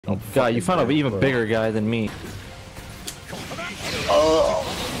Oh god, you found an even bigger guy than me.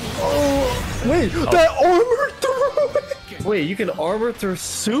 Wait, that armor through it! Wait, you can armor through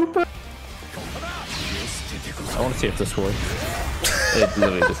super? I want to see if this works. It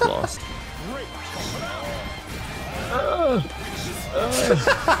literally just lost.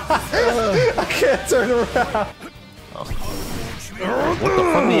 I can't turn around. What the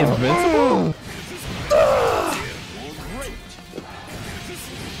fuck? The invincible?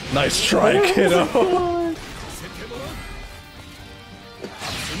 Nice try, kiddo.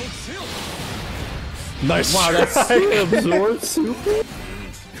 Nice Wow, try. that's absorb super?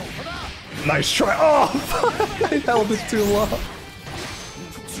 Nice try. Oh, I held it too long.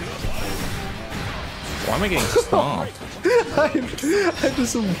 Why am I getting stomped? I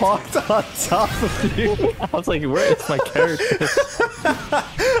just walked on top of you. I was like, where is my character?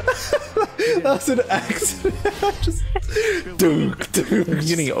 That was an accident. Just duke. I'm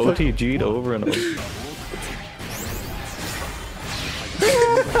getting OTG'd over and over.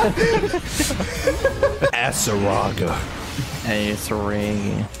 Vaseraga. Hey, it's a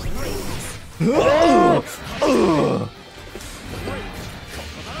ring.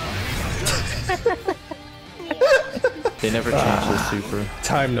 They never changed the super.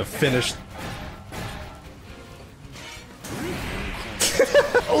 Time to finish.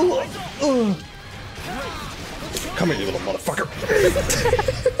 Come here, you little motherfucker.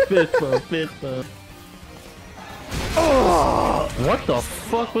 Fist bump. What the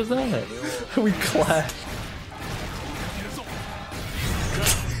fuck was that? We clashed.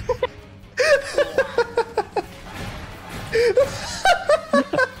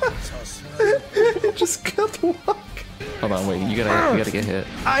 You just got to walk. Hold on, wait, you gotta get hit.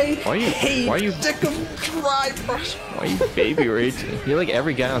 I Why are you dick 'em dry brush. Why are you baby raging? You're like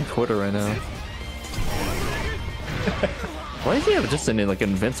every guy on Twitter right now. Why does he have just an like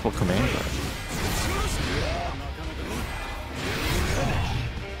invincible command grab?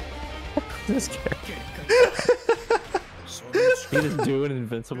 This character. He just do an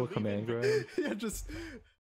invincible command grab. Yeah, just